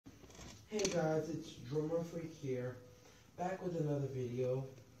Hey guys, it's Drummer Freak here, back with another video.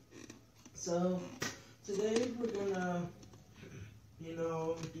 So today we're gonna,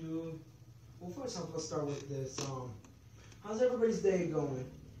 well, first off, let's start with this. How's everybody's day going?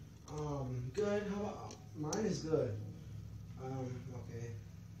 Good. How about mine? Is good. Okay,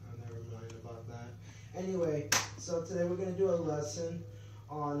 never mind about that. Anyway, so today we're gonna do a lesson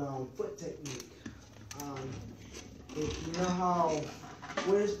on foot technique. If you know how.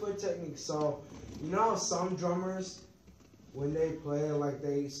 What is foot technique? So, you know how some drummers, when they play, like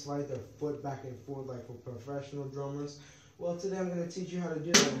they slide their foot back and forth, like for professional drummers? Well, today I'm going to teach you how to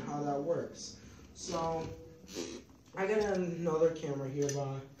do that and how that works. So, I got another camera here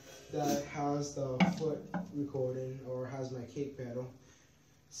that has the foot recording, or has my kick pedal.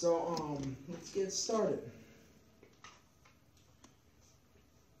 So, let's get started.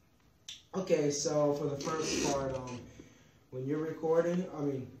 Okay, so for the first part, when you're recording,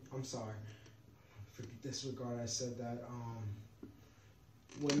 I'm sorry, for disregard, I said that,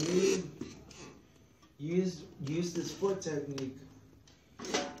 when you use this foot technique,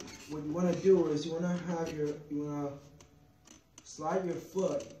 what you want to do is you want to slide your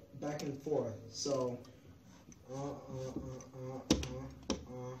foot back and forth. So,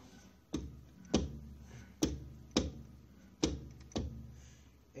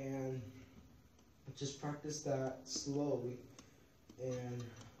 and just practice that slowly, and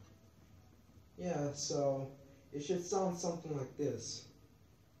yeah, so it should sound something like this.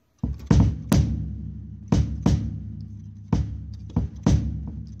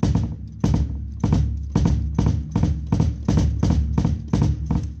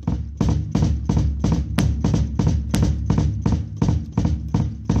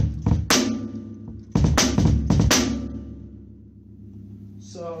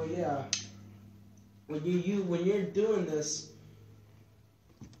 So yeah. When you're doing this,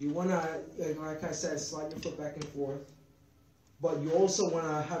 you wanna, like I said, slide your foot back and forth. But you also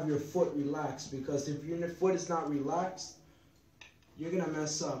wanna have your foot relaxed, because if your foot is not relaxed, you're gonna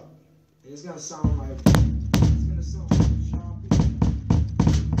mess up. And it's gonna sound like choppy. It's gonna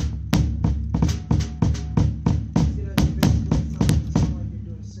basically sound like you're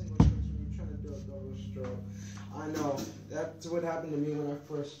doing single strokes when you're trying to do a double stroke. I know that's what happened to me when I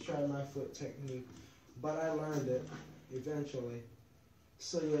first tried my foot technique. But I learned it eventually.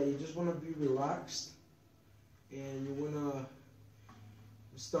 So yeah, you just want to be relaxed, and you want to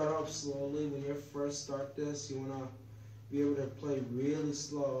start off slowly. When you first start this, you want to be able to play really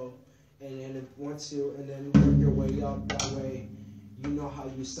slow, and then work your way up. That way, you know how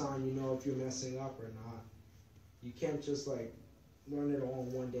you sound. You know if you're messing up or not. You can't just like learn it all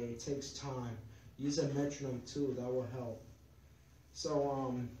in one day. It takes time. Use a metronome too. That will help.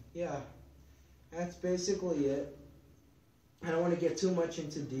 So yeah. That's basically it. I don't want to get too much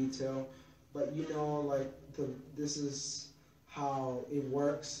into detail, but this is how it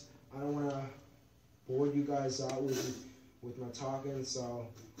works. I don't want to bore you guys out with my talking, so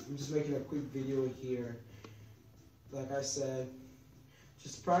I'm just making a quick video here. Like I said,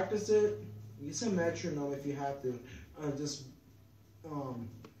 just practice it. Use a metronome if you have to. Just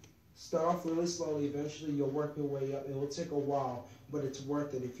start off really slowly. Eventually, you'll work your way up. It will take a while, but it's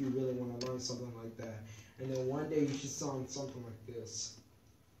worth it if you really want to learn something like that. And then one day you should sound something like this.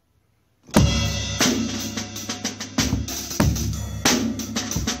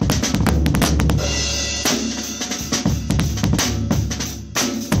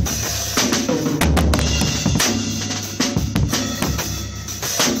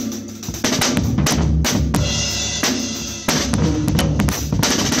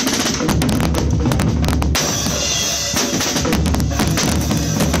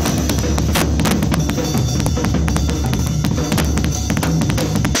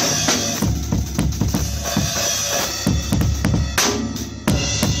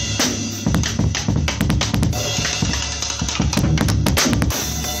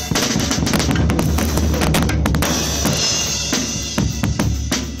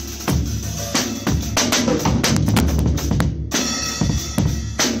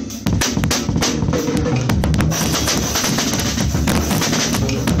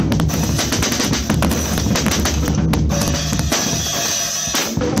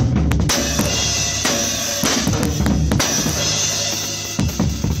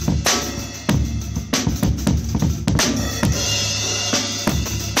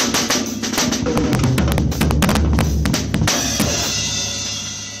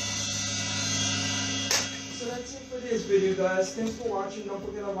 Guys, thanks for watching. Don't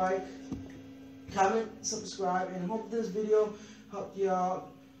forget to like, comment, subscribe, and hope this video helped you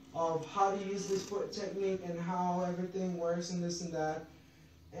out of how to use this foot technique and how everything works and this and that.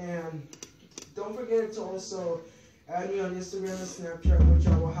 And don't forget to also add me on Instagram and Snapchat, which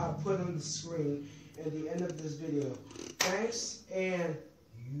I will have put on the screen at the end of this video. Thanks, and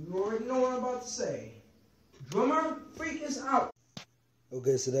you already know what I'm about to say. Drummer Freak is out.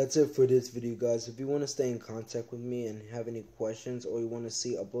 Okay, so that's it for this video, guys. If you want to stay in contact with me and have any questions, or you want to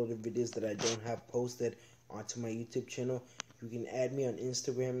see uploaded videos that I don't have posted onto my YouTube channel, you can add me on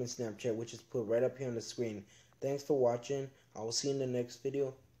Instagram and Snapchat, which is put right up here on the screen. Thanks for watching. I will see you in the next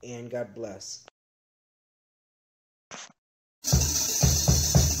video, and God bless.